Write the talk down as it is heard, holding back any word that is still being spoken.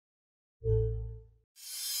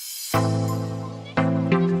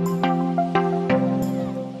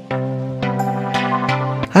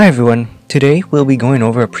Hi everyone, today we'll be going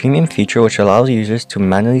over a premium feature which allows users to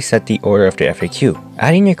manually set the order of their FAQ.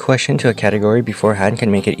 Adding your question to a category beforehand can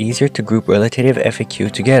make it easier to group relative FAQ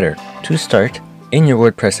together. To start, in your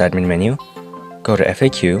WordPress admin menu, go to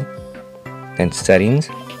FAQ, then Settings,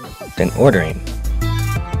 then Ordering.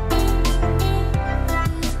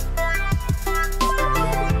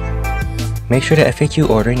 Make sure the FAQ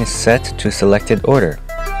ordering is set to selected order.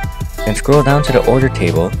 Then scroll down to the order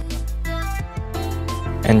table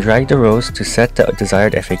and drag the rows to set the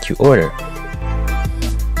desired FAQ order.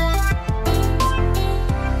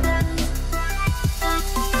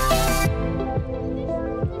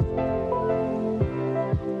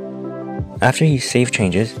 After you save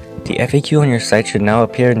changes, the FAQ on your site should now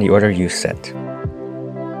appear in the order you set.